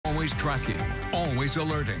Always tracking, always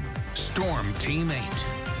alerting. Storm Team 8.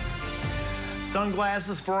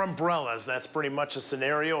 Sunglasses for umbrellas. That's pretty much a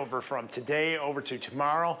scenario over from today over to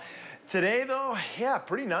tomorrow. Today, though, yeah,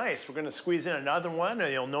 pretty nice. We're going to squeeze in another one.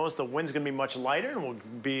 You'll notice the wind's going to be much lighter, and we'll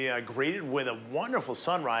be greeted with a wonderful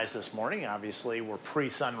sunrise this morning. Obviously, we're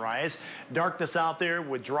pre-sunrise. Darkness out there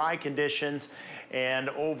with dry conditions, and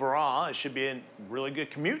overall, it should be a really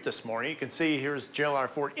good commute this morning. You can see here's JLR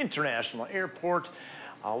Ford International Airport.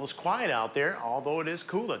 All is quiet out there, although it is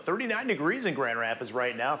cooler. 39 degrees in Grand Rapids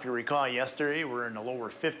right now. If you recall, yesterday we're in the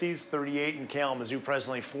lower 50s, 38 in Kalamazoo,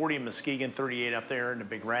 presently 40 in Muskegon, 38 up there in the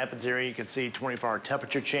Big Rapids area. You can see 24-hour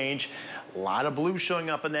temperature change. A lot of blue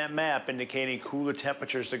showing up in that map, indicating cooler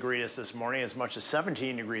temperatures to greet us this morning, as much as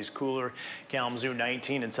 17 degrees cooler. Kalamazoo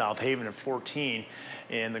 19 in South Haven and 14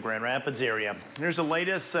 in the Grand Rapids area. Here's the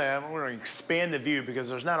latest. We're going to expand the view because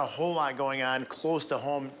there's not a whole lot going on close to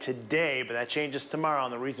home today, but that changes tomorrow.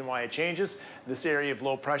 And the reason why it changes, this area of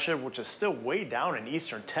low pressure, which is still way down in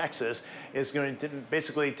eastern Texas, is going to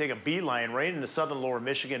basically take a beeline right into southern lower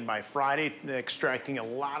Michigan by Friday, extracting a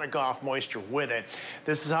lot of Gulf moisture with it.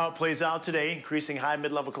 This is how it plays out today. Increasing high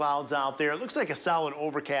mid-level clouds out there. It looks like a solid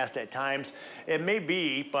overcast at times. It may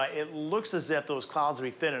be, but it looks as if those clouds will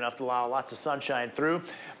be thin enough to allow lots of sunshine through.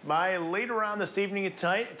 By later on this evening and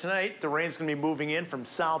tonight, the rain's going to be moving in from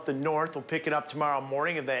south to north. We'll pick it up tomorrow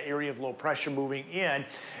morning of that area of low pressure moving in.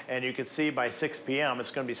 And you can see by 6 p.m. it's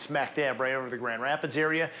going to be smack dab right over the Grand Rapids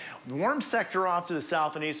area. The warm sector off to the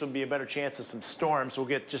south and east will be a better chance of some storms. We'll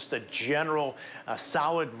get just a general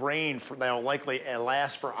solid rain that will likely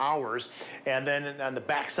last for hours. And then on the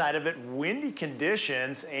backside of it, windy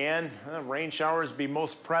conditions and rain showers be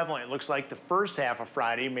most prevalent. It looks like the first half of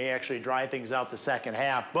Friday may actually dry things out the second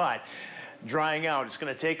half, but drying out, it's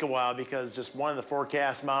going to take a while because just one of the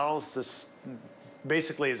forecast models, this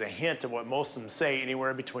basically is a hint of what most of them say,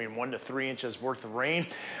 anywhere between 1 to 3 inches worth of rain.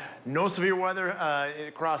 No severe weather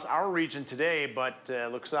across our region today, but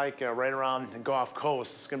looks like right around the Gulf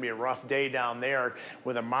Coast, it's going to be a rough day down there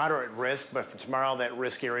with a moderate risk, but for tomorrow, that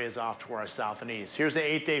risk area is off to our south and east. Here's the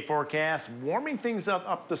 8-day forecast, warming things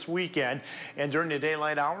up this weekend, and during the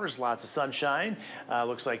daylight hours, lots of sunshine.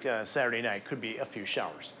 Looks like Saturday night could be a few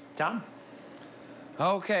showers. Tom?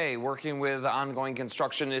 Okay, working with ongoing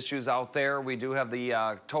construction issues out there, we do have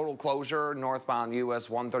the total closure northbound US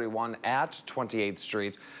 131 at 28th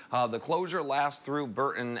Street. The closure lasts through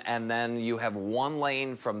Burton, and then you have one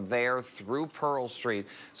lane from there through Pearl Street.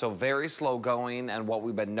 So very slow going, and what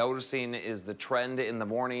we've been noticing is the trend in the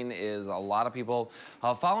morning is a lot of people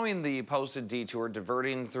following the posted detour,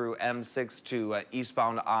 diverting through M6 to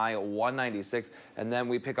eastbound I-196, and then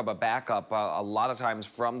we pick up a backup a lot of times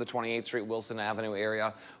from the 28th Street Wilson Avenue area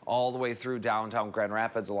all the way through downtown Grand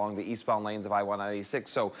Rapids along the eastbound lanes of I-196.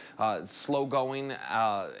 So slow going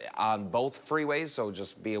on both freeways, so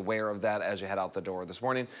just be aware of that as you head out the door this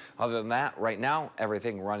morning. Other than that, right now,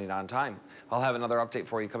 everything running on time. I'll have another update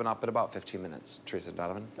for you coming up in about 15 minutes. Teresa and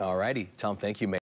Donovan. All righty. Tom, thank you, Mayor.